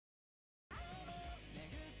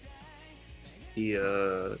He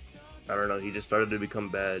I don't know, he just started to become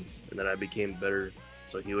bad, and then I became better.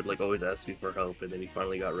 So he would like always ask me for help, and then he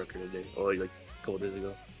finally got record today. Oh, like a couple days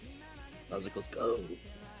ago. I was like, let's go.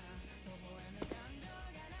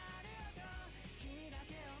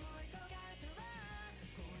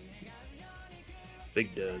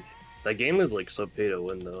 Big Doug. That game is like so pay to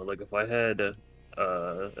win though. Like if I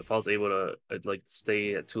was able to like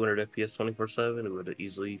stay at 200 FPS 24/7, it would have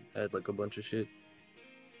easily had like a bunch of shit.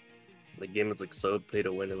 The game is like so pay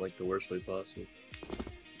to win in like the worst way possible.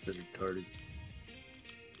 It's retarded.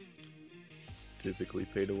 Physically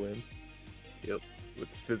pay to win Yep. with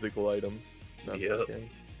physical items. Not Yep. fucking.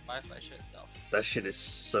 Wi-Fi shit itself. That shit is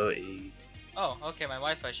so AIDS. Oh, okay, my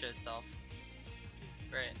Wi-Fi shit itself.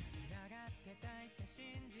 Great.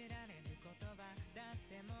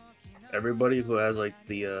 Everybody who has like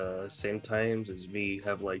the same times as me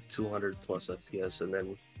have like 200 plus FPS, and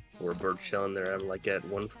then we're bird chilling there. I'm like at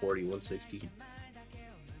 140, 160.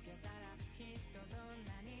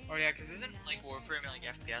 Oh yeah, cause isn't like Warframe like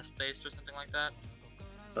FPS based or something like that?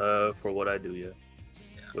 For what I do, yeah.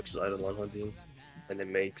 Yeah. Which is idle hunting, and it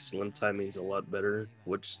makes limb timings a lot better,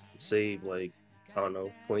 which save like I don't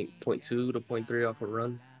know, point 2 to point 3 off a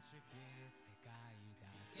run.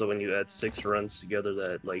 So when you add 6 runs together,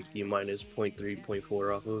 that like you minus point 0.3, point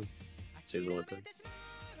 0.4 off of, saves a lot of time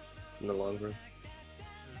in the long run.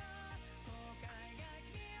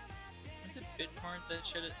 Is it BitTorrent that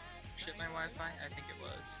shit my Wi-Fi? I think it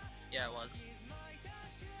was. Yeah, it was. Okay.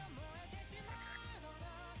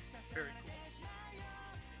 Very cool.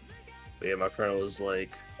 But yeah, my friend was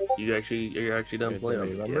like, you're actually done playing?" I'm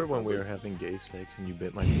like, Remember "Yeah, when we probably." were having gay sex and you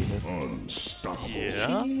bit my penis?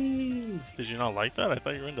 Yeah? Did you not like that? I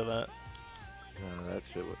thought you were into that. That was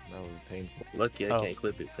painful. Lucky I Oh. can't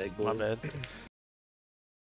clip it, fake boy. My bad.